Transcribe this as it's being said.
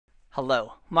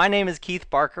Hello, my name is Keith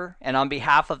Barker, and on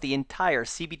behalf of the entire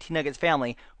CBT Nuggets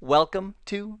family, welcome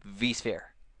to vSphere.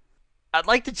 I'd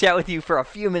like to chat with you for a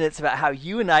few minutes about how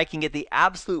you and I can get the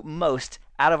absolute most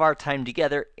out of our time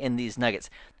together in these nuggets.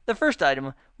 The first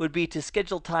item would be to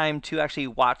schedule time to actually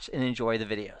watch and enjoy the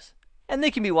videos. And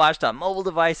they can be watched on mobile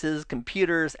devices,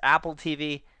 computers, Apple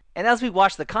TV. And as we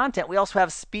watch the content, we also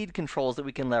have speed controls that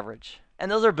we can leverage. And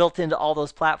those are built into all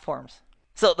those platforms.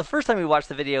 So the first time we watch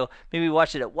the video, maybe we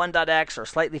watch it at 1.x or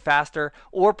slightly faster,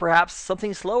 or perhaps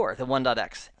something slower than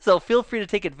 1.x. So feel free to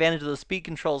take advantage of those speed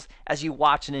controls as you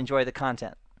watch and enjoy the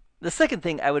content. The second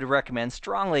thing I would recommend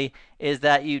strongly is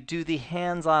that you do the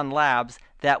hands-on labs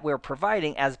that we're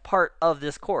providing as part of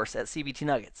this course at CBT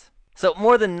Nuggets. So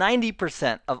more than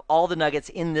 90% of all the nuggets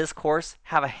in this course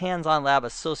have a hands-on lab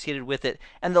associated with it,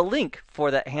 and the link for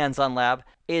that hands-on lab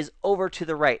is over to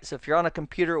the right. So if you're on a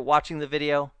computer watching the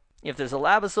video, if there's a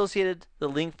lab associated, the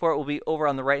link for it will be over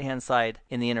on the right-hand side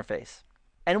in the interface.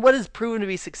 And what has proven to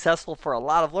be successful for a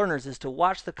lot of learners is to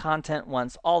watch the content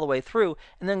once all the way through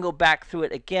and then go back through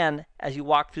it again as you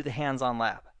walk through the hands-on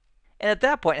lab. And at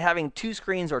that point, having two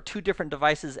screens or two different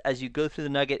devices as you go through the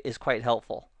nugget is quite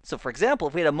helpful. So for example,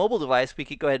 if we had a mobile device, we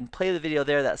could go ahead and play the video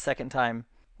there that second time,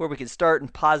 where we could start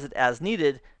and pause it as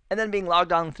needed, and then being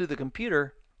logged on through the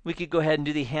computer, we could go ahead and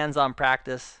do the hands-on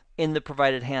practice in the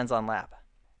provided hands-on lab.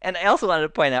 And I also wanted to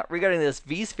point out regarding this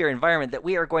vSphere environment that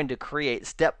we are going to create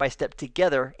step by step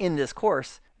together in this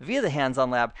course via the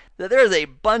hands-on lab, that there is a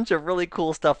bunch of really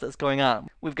cool stuff that's going on.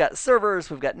 We've got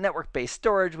servers, we've got network-based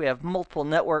storage, we have multiple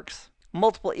networks,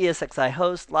 multiple ESXi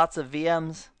hosts, lots of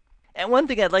VMs. And one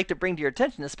thing I'd like to bring to your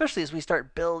attention, especially as we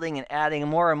start building and adding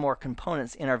more and more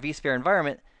components in our vSphere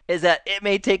environment, is that it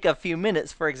may take a few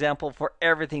minutes, for example, for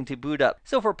everything to boot up.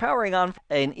 So if we're powering on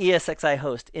an ESXi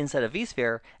host inside of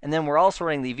vSphere, and then we're also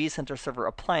running the vCenter server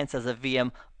appliance as a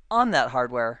VM on that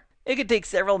hardware, it could take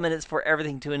several minutes for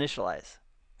everything to initialize.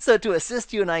 So to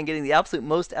assist you and I in getting the absolute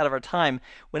most out of our time,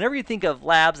 whenever you think of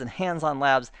labs and hands-on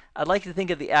labs, I'd like you to think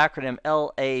of the acronym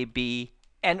LAB,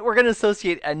 and we're going to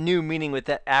associate a new meaning with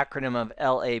that acronym of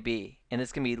LAB, and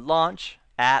it's going to be launch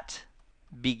at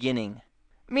beginning.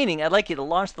 Meaning, I'd like you to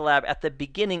launch the lab at the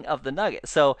beginning of the nugget.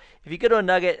 So if you go to a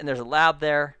nugget and there's a lab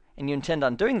there and you intend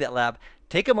on doing that lab,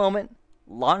 take a moment,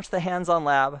 launch the hands-on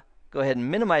lab, go ahead and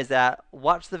minimize that,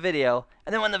 watch the video,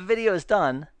 and then when the video is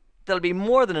done, there'll be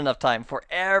more than enough time for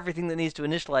everything that needs to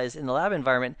initialize in the lab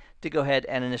environment to go ahead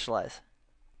and initialize.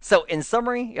 So in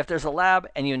summary, if there's a lab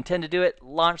and you intend to do it,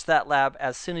 launch that lab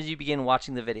as soon as you begin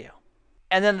watching the video.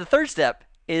 And then the third step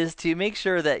is to make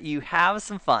sure that you have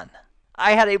some fun.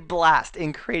 I had a blast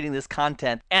in creating this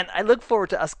content, and I look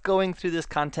forward to us going through this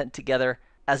content together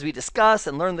as we discuss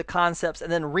and learn the concepts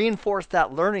and then reinforce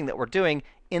that learning that we're doing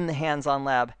in the hands-on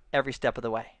lab every step of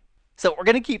the way. So we're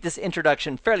going to keep this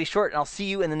introduction fairly short, and I'll see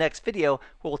you in the next video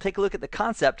where we'll take a look at the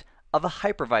concept of a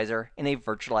hypervisor in a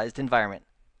virtualized environment.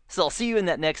 So I'll see you in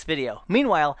that next video.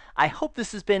 Meanwhile, I hope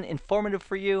this has been informative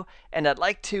for you, and I'd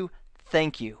like to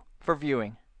thank you for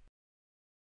viewing.